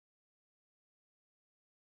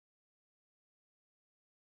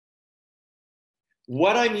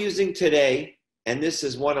What I'm using today, and this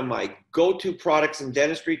is one of my go-to products in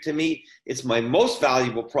dentistry. To me, it's my most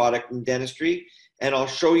valuable product in dentistry, and I'll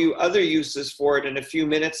show you other uses for it in a few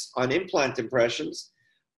minutes on implant impressions,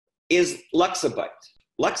 is LuxaBite.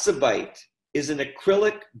 LuxaBite is an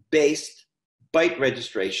acrylic-based bite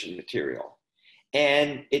registration material,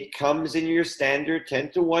 and it comes in your standard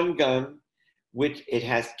 10-to-1 gun, which it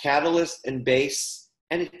has catalyst and base,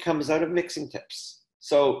 and it comes out of mixing tips.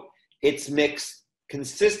 So it's mixed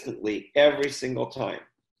consistently every single time.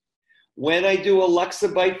 When I do a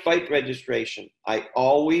LuxaBite bite registration, I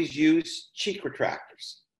always use cheek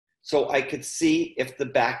retractors so I could see if the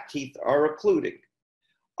back teeth are occluding.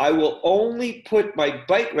 I will only put my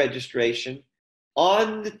bite registration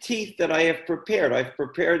on the teeth that I have prepared. I've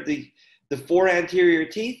prepared the 4 anterior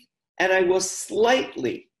teeth, and I will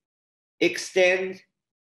slightly extend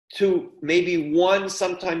to maybe 1,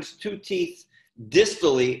 sometimes 2 teeth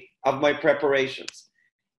distally of my preparations,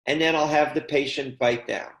 and then I'll have the patient bite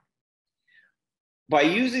down. By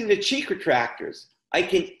using the cheek retractors, I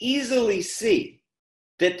can easily see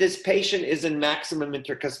that this patient is in maximum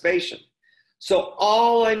intercuspation. So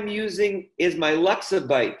all I'm using is my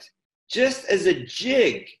LuxaBite just as a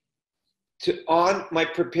jig on my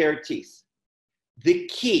prepared teeth. The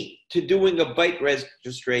key to doing a bite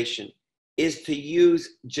registration is to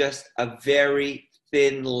use just a very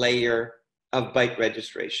thin layer of bite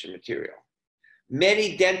registration material.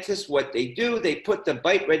 Many dentists, what they do, they put the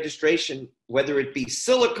bite registration, whether it be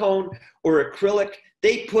silicone or acrylic,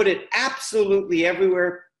 they put it absolutely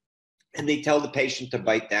everywhere, and they tell the patient to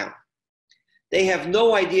bite down. They have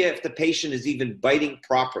no idea if the patient is even biting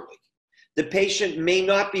properly. The patient may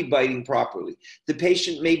not be biting properly. The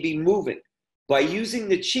patient may be moving. By using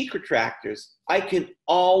the cheek retractors, I can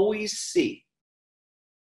always see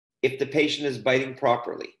if the patient is biting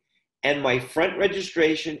properly. And my front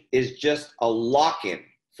registration is just a lock-in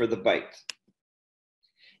for the bite.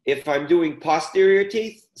 If I'm doing posterior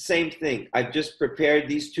teeth, same thing. I've just prepared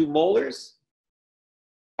these 2 molars.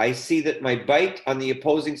 I see that my bite on the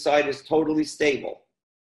opposing side is totally stable.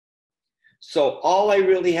 So all I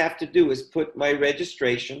really have to do is put my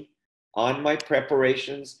registration on my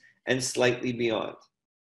preparations and slightly beyond.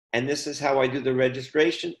 And this is how I do the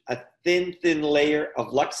registration, a thin layer of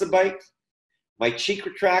LuxaBite. My cheek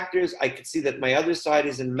retractors, I can see that my other side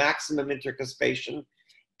is in maximum intercuspation,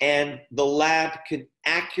 and the lab can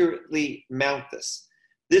accurately mount this.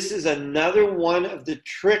 This is another one of the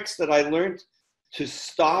tricks that I learned to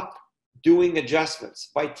stop doing adjustments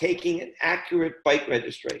by taking an accurate bite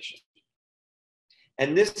registration.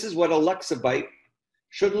 And this is what a LuxaBite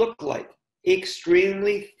should look like.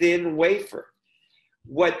 Extremely thin wafer.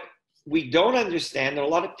 What we don't understand, and a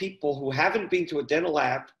lot of people who haven't been to a dental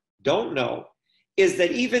lab don't know, is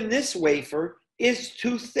that even this wafer is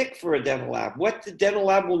too thick for a dental lab. What the dental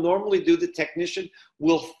lab will normally do, the technician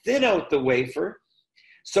will thin out the wafer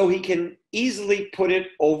so he can easily put it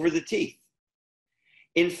over the teeth.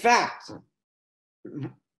 In fact,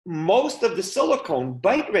 most of the silicone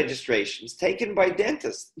bite registrations taken by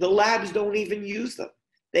dentists, the labs don't even use them.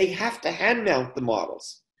 They have to hand mount the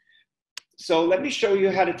models. So let me show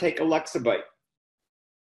you how to take a LuxaBite.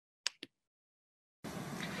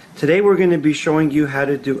 Today we're going to be showing you how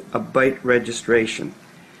to do a bite registration.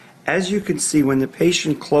 As you can see, when the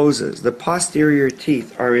patient closes, the posterior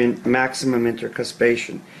teeth are in maximum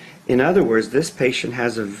intercuspation. In other words, this patient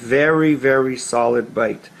has a very solid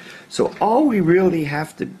bite. So all we really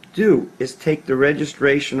have to do is take the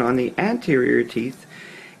registration on the anterior teeth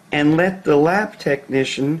and let the lab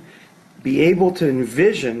technician be able to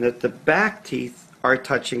envision that the back teeth are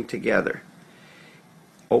touching together.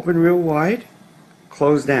 Open real wide,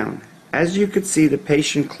 close down. As you can see, the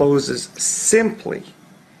patient closes simply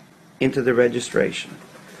into the registration.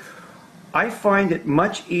 I find it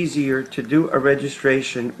much easier to do a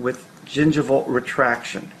registration with gingival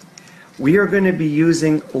retraction. We are going to be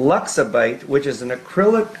using LuxaBite, which is an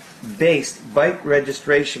acrylic-based bite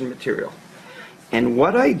registration material. And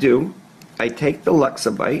what I do, I take the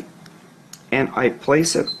LuxaBite and I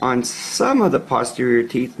place it on some of the posterior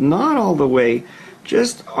teeth, not all the way,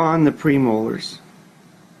 just on the premolars.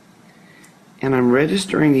 And I'm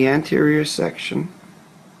registering the anterior section.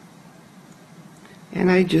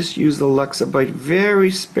 And I just use the LuxaBite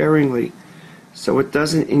very sparingly so it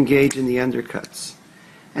doesn't engage in the undercuts.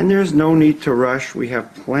 And there's no need to rush. We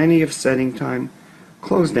have plenty of setting time.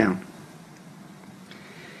 Close down.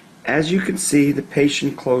 As you can see, the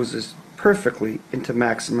patient closes perfectly into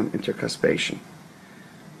maximum intercuspation.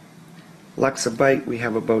 LuxaBite, we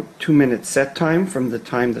have about 2 minutes set time from the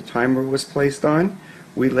time the timer was placed on.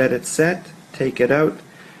 We let it set, take it out,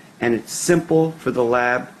 and it's simple for the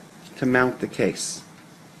lab to mount the case.